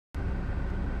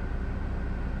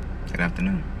Good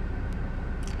afternoon.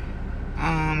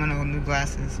 I know, new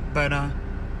glasses. But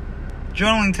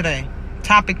journaling today.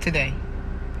 Topic today.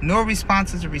 No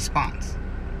response is a response.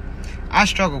 I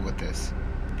struggle with this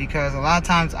because a lot of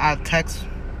times I text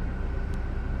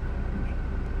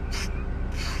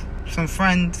some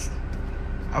friends,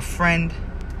 a friend,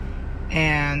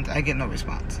 and I get no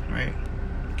response, right?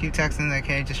 Keep texting, like,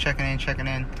 hey, just checking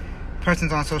in.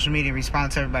 Person's on social media,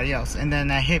 responds to everybody else. And then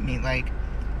that hit me, like,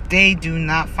 they do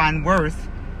not find worth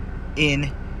in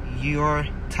your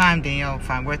time. They don't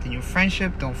find worth in your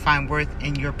friendship. Don't find worth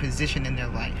in your position in their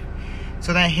life.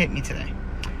 So that hit me today.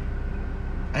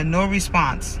 A no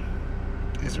response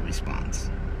is a response.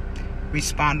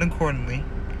 Respond accordingly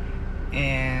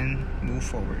and move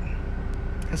forward.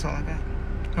 That's all I got.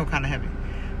 Oh, kind of heavy.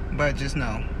 But just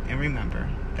know and remember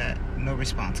that no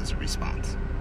response is a response.